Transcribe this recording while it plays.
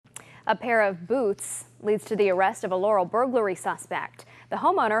A pair of boots leads to the arrest of a Laurel burglary suspect. The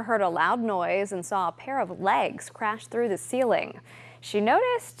homeowner heard a loud noise and saw a pair of legs crash through the ceiling. She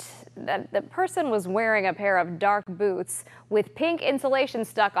noticed that the person was wearing a pair of dark boots with pink insulation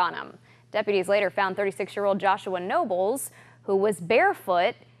stuck on them. Deputies later found 36-year-old Joshua Nobles, who was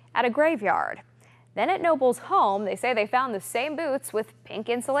barefoot at a graveyard. Then at Nobles' home, they say they found the same boots with pink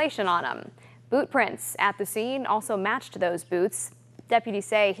insulation on them. Boot prints at the scene also matched those boots. Deputies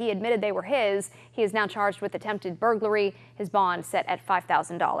say he admitted they were his. He is now charged with attempted burglary. His bond set at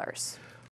 $5,000.